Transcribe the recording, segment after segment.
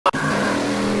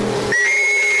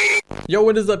Yo,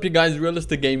 what is up, you guys?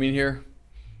 Realistic Gaming here.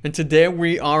 And today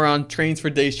we are on Trains for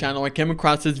Days channel. I came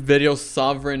across this video,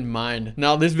 Sovereign Mind.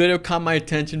 Now this video caught my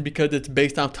attention because it's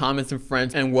based on Thomas and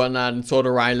Friends and whatnot in Soda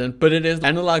Island, but it is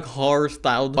analog horror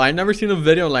style. But I never seen a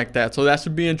video like that, so that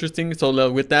should be interesting. So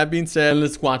with that being said,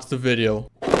 let's watch the video.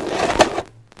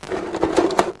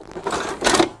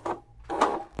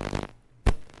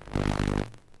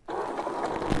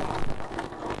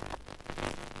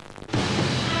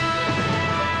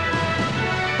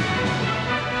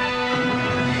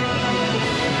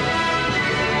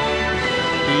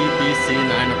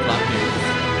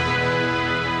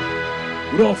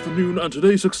 Good afternoon, and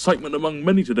today's excitement among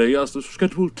many today as the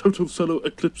scheduled total solar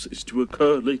eclipse is to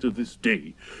occur later this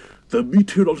day. The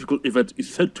meteorological event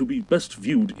is said to be best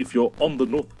viewed if you're on the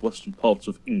northwestern parts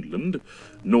of England,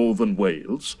 northern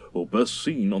Wales, or best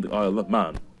seen on the Isle of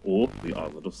Man, or the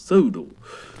island of Sodor.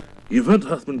 The event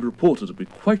has been reported to be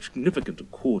quite significant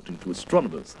according to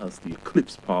astronomers, as the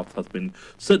eclipse path has been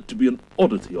said to be an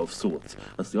oddity of sorts,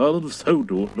 as the island of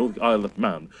Sodor nor the Isle of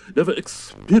Man never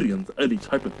experienced any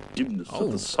type of dimness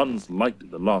of the sun's light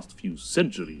in the last few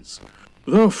centuries.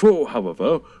 Therefore,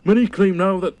 however, many claim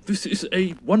now that this is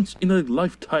a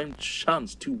once-in-a-lifetime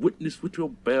chance to witness with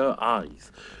your bare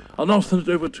eyes. I'll now send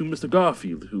it over to Mr.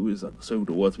 Garfield, who is at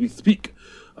Sodor as we speak.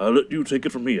 I'll let you take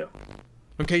it from here.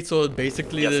 Okay, so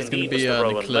basically there's going to be an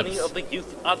eclipse. Many of the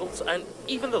youth, adults, and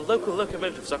even the local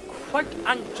locomotives are quite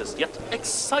anxious yet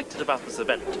excited about this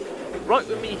event. Right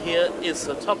with me here is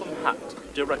Sir Topham Hatt,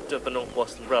 Director of the North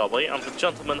Western Railway, and the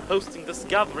gentleman hosting this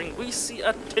gathering we see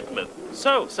at Tidmouth.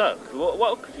 So, sir,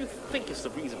 what could you think is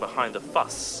the reason behind the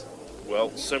fuss?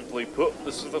 Well, simply put,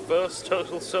 this is the first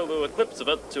total solar eclipse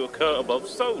event to occur above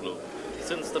Sodor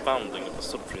since the founding of the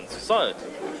Subterranean Society.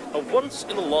 A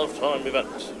once-in-a-lifetime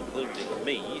event, including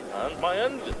me and my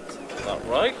engines. Is that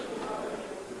right?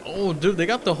 Oh, dude, they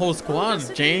got the whole squad.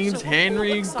 James,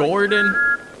 Henry, Gordon.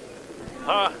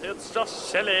 It's just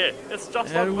silly. It's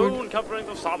just a moon covering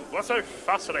the sun. What's so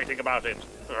fascinating about it?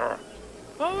 Urgh.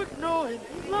 Oh, ignore him.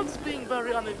 He loves being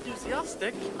very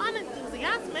unenthusiastic.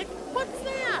 Unenthusiastic? What's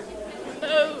that?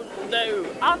 No,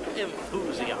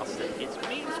 unenthusiastic. It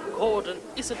means Gordon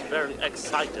isn't very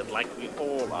excited like we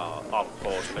all are,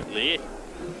 unfortunately.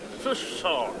 For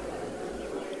sure.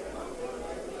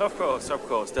 Of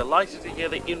course. Delighted to hear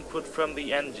the input from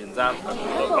the engines and...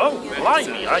 oh,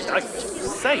 blimey, I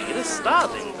say, it is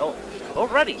starting. Oh,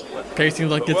 already. Okay,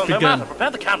 seems like it's no begun. matter, prepare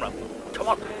the camera. Come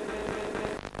on.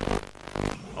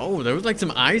 Oh, there was like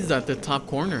some eyes at the top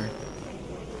corner.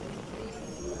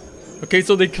 Okay,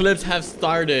 so the eclipse has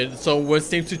started. So what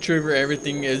seems to trigger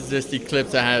everything is this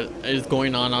eclipse that is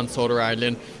going on Soda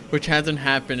Island, which hasn't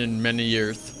happened in many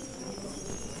years.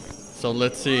 So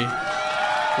let's see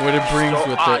what it brings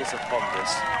with eyes it. Upon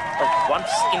this, a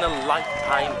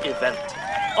once-in-a-lifetime event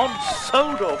on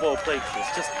Sodor of all places,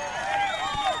 just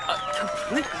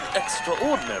completely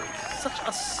extraordinary. Such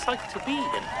a sight to be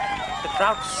in. The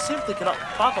crowd simply cannot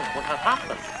fathom what had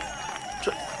happened.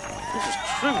 This is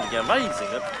truly amazing,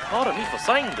 and pardon me for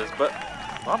saying this, but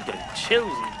I'm getting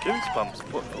chills and goosebumps.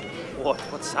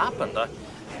 What's happened?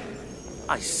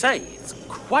 I say, it's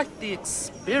quite the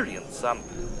experience.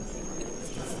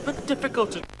 It's a bit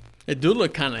difficult to... It do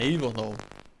look kind of evil, though.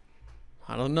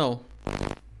 I don't know.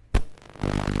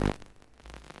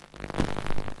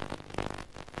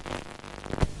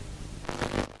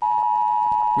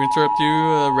 We interrupt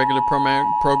you, regular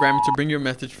programming, to bring you a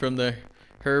message from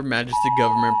Her Majesty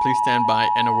government. Please stand by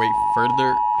and await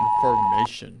further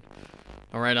information.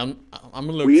 All right, I'm a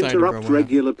little excited. We interrupt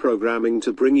regular programming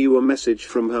to bring you a message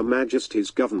from Her Majesty's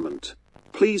government.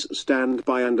 Please stand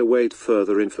by and await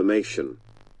further information.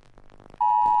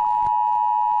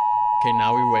 Okay,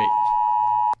 now we wait.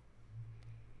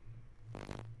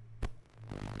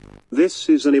 This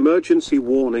is an emergency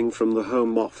warning from the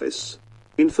Home Office.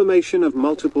 Information of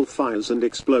multiple fires and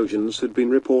explosions had been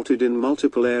reported in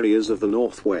multiple areas of the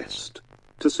northwest.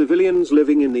 To civilians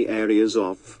living in the areas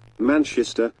of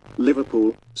Manchester,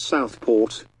 Liverpool,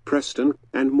 Southport, Preston,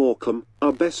 and Morecambe,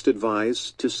 are best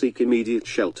advised to seek immediate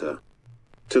shelter.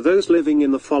 To those living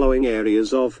in the following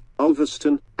areas of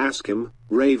Ulverston, Askham,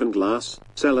 Ravenglass,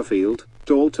 Sellafield,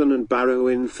 Dalton and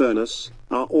Barrow-in-Furness,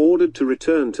 are ordered to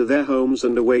return to their homes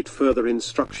and await further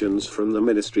instructions from the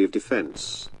Ministry of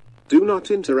Defence. Do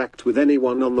not interact with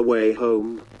anyone on the way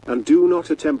home, and do not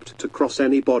attempt to cross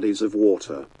any bodies of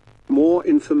water. More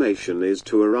information is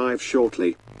to arrive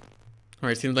shortly.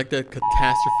 Alright, seems like the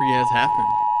catastrophe has happened.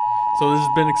 So there's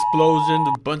been explosions,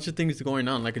 a bunch of things going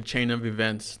on, like a chain of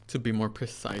events, to be more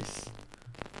precise.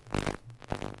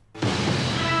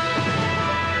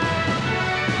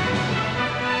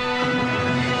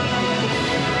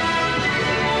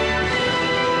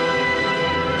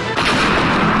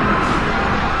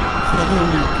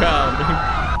 Holy cow, dude.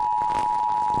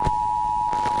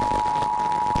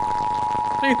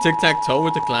 Playing tic-tac-toe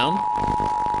with the clown.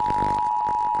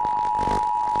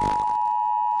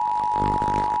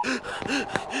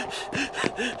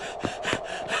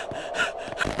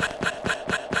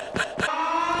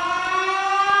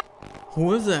 Who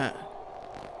was that?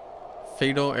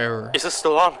 Fatal error. Is this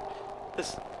still on?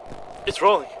 It's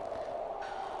rolling.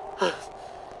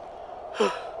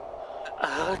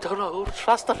 I don't know who to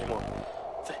trust anymore.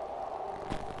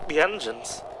 The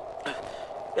engines.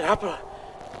 It happened.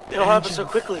 It all happened so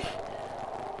quickly.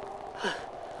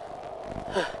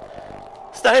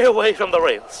 Stay away from the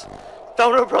rails.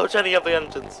 Don't approach any of the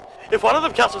engines. If one of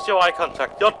them cancels your eye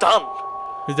contact, you're done.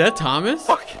 Is that Thomas?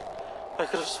 Fuck. I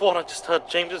could have sworn I just heard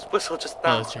James's whistle just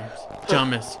now. Oh, it's James.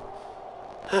 Thomas.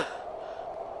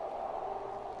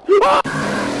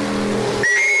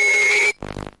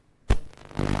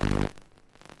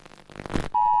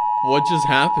 What just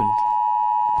happened?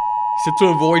 He said to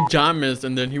avoid Jamis,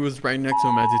 and then he was right next to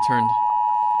him as he turned.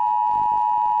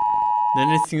 Then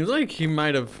it seems like he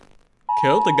might have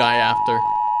killed the guy after.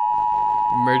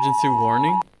 Emergency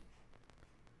warning.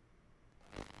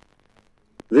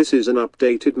 This is an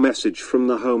updated message from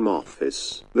the Home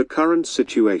Office. The current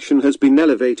situation has been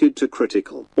elevated to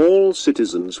critical. All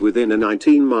citizens within a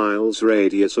 19 miles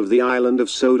radius of the island of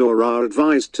Sodor are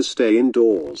advised to stay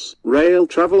indoors. Rail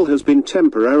travel has been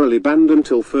temporarily banned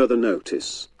until further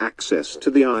notice. Access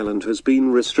to the island has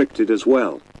been restricted as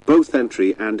well. Both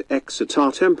entry and exit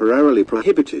are temporarily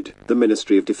prohibited. The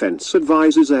Ministry of Defense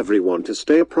advises everyone to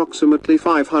stay approximately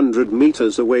 500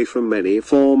 meters away from any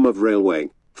form of railway.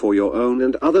 For your own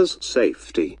and others'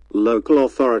 safety, local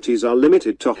authorities are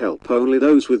limited to help only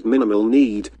those with minimal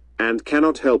need, and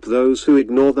cannot help those who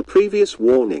ignore the previous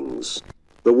warnings.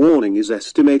 The warning is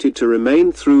estimated to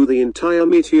remain through the entire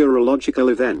meteorological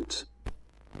event.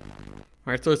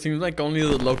 Alright, so it seems like only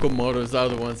the locomotives are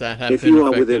the ones that have If been you are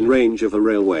affected. within range of a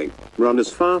railway, run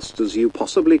as fast as you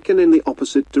possibly can in the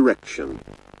opposite direction.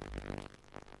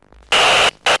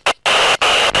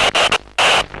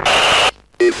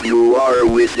 If you are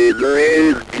within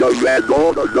range of an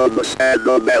autonomous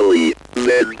anomaly,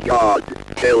 then God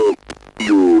help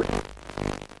you.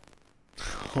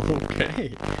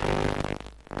 Okay.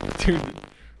 Dude.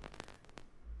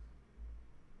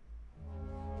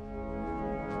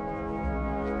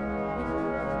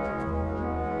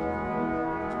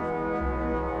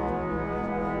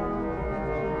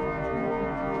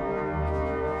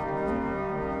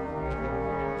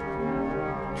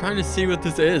 Trying to see what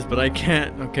this is, but I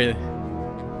can't. Okay.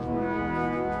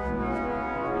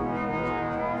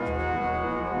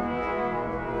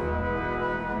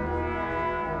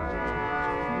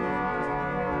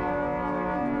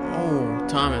 Oh,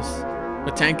 Thomas.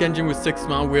 A tank engine with 6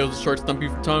 small wheels, a short stumpy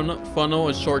funnel,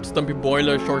 a short stumpy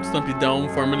boiler, a short stumpy dome,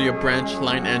 formerly a branch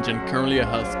line engine, currently a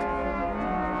husk.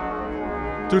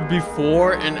 Dude,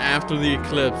 before and after the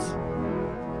eclipse.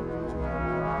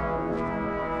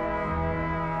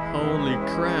 Holy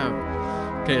crap.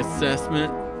 Okay,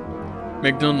 assessment.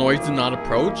 Make no noise, do not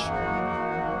approach.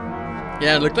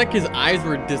 Yeah, it looked like his eyes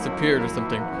were disappeared or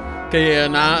something. Okay, yeah,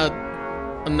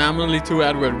 anomaly 2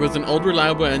 Edward was an old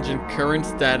reliable engine. Current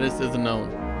status is unknown.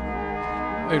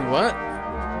 Wait, what?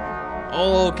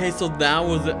 Oh, okay, so that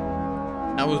was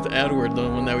Edward, the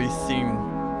one that we seen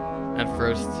at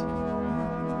first.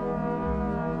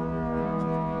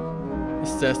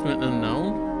 Assessment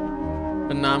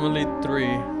unknown. Anomaly 3.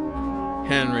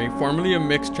 Henry, formerly a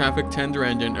mixed traffic tender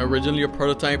engine, originally a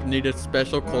prototype, needed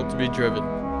special coal to be driven.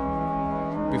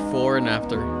 Before and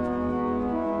after.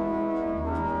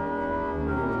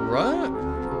 What?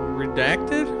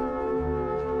 Redacted?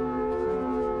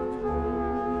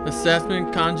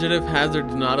 Assessment conjugative hazard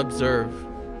do not observe.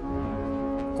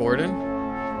 Gordon?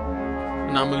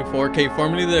 Anomaly 4K,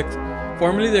 formerly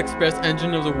the express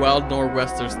engine of the Wild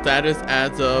Northwester, status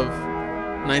as of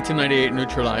 1998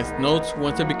 neutralized. Notes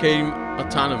once it became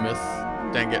autonomous.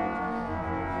 Dang it.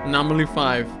 Anomaly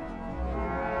 5.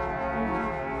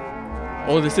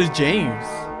 Oh, this is James.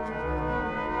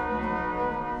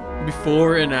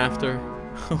 Before and after.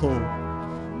 Oh.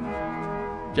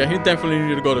 Yeah, he definitely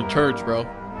need to go to church, bro.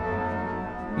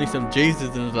 Need some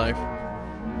Jesus in his life.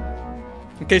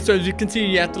 Okay, so as you can see,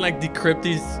 you have to like decrypt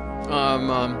these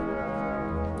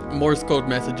Morse code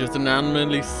messages.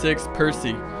 Anomaly 6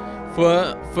 Percy.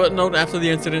 Footnote: after the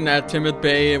incident at Timoth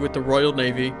Bay with the Royal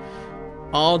Navy,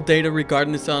 all data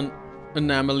regarding this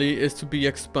anomaly is to be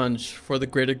expunged for the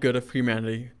greater good of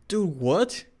humanity. Dude,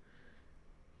 what?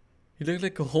 He looked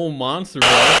like a whole monster,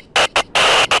 bro.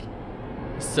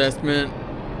 Assessment: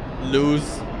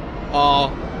 lose all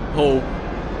hope.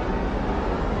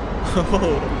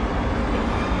 Oh,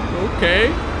 okay.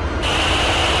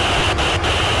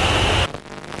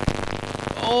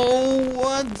 Oh,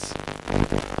 what?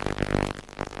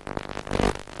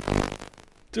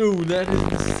 Dude, that is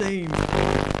insane.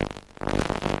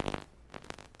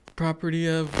 Property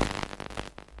of...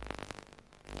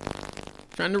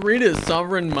 Trying to read it.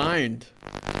 Sovereign Mind.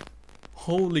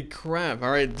 Holy crap.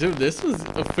 Alright, dude, this was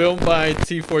a film by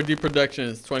T4D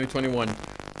Productions, 2021.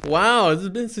 Wow, this has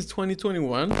been since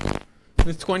 2021?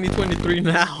 It's 2023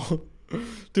 now.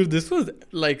 Dude, this was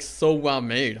like so well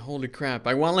made. Holy crap.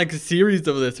 I want like a series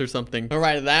of this or something.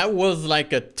 Alright, that was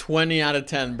like a 20 out of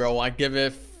 10, bro. I give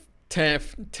it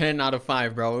 10 out of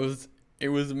 5, bro. It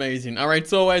was amazing. Alright,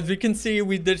 so as we can see,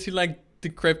 we did see like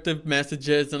decryptive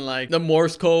messages and like the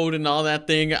Morse code and all that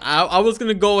thing. I was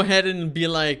gonna go ahead and be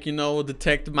like, you know,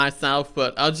 detect myself,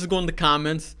 but I'll just go in the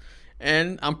comments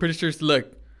and I'm pretty sure it's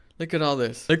look at all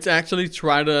this. Let's actually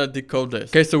try to decode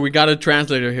this. Okay, so we got a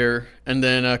translator here and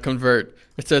then convert.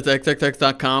 It says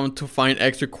xxx.com to find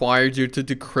X requires you to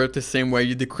decrypt the same way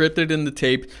you decrypted in the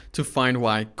tape to find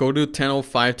Y. Go to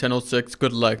 1005, 1006.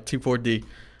 Good luck, T4D.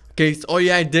 Okay, so, oh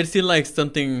yeah, I did see like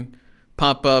something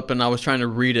pop up and I was trying to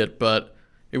read it, but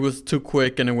it was too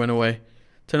quick and it went away.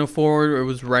 1004, it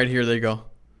was right here. There you go.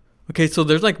 Okay, so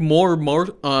there's like more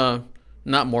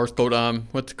not Morse code,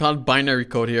 what's it called, binary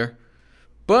code here.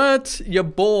 But your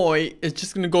boy is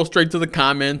just gonna go straight to the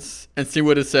comments and see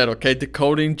what it said. Okay,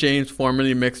 decoding James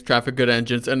formerly mixed traffic good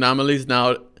engines anomalies,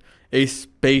 now a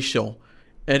spatial.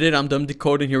 Edit, I'm done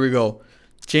decoding. Here we go.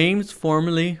 James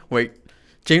formerly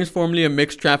a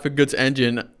mixed traffic goods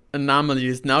engine anomaly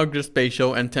is now a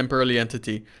spatial and temporary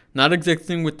entity, not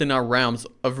existing within our realms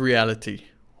of reality.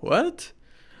 What?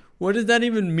 What does that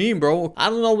even mean, bro? I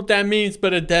don't know what that means,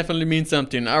 but it definitely means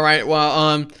something. All right,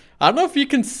 well, I don't know if you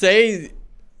can say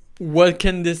what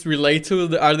can this relate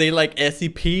to. Are they like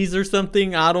SCPs or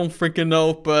something? I don't freaking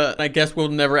know, but I guess we'll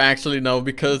never actually know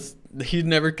because he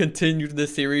never continued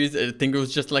this series. I think it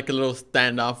was just like a little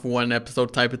standoff, one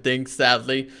episode type of thing.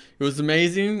 Sadly, it was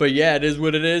amazing, but yeah, it is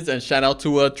what it is. And shout out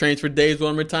to Trains for Days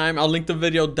one more time. I'll link the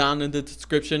video down in the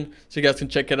description so you guys can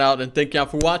check it out. And thank y'all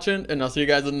for watching, and I'll see you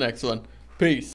guys in the next one. Peace.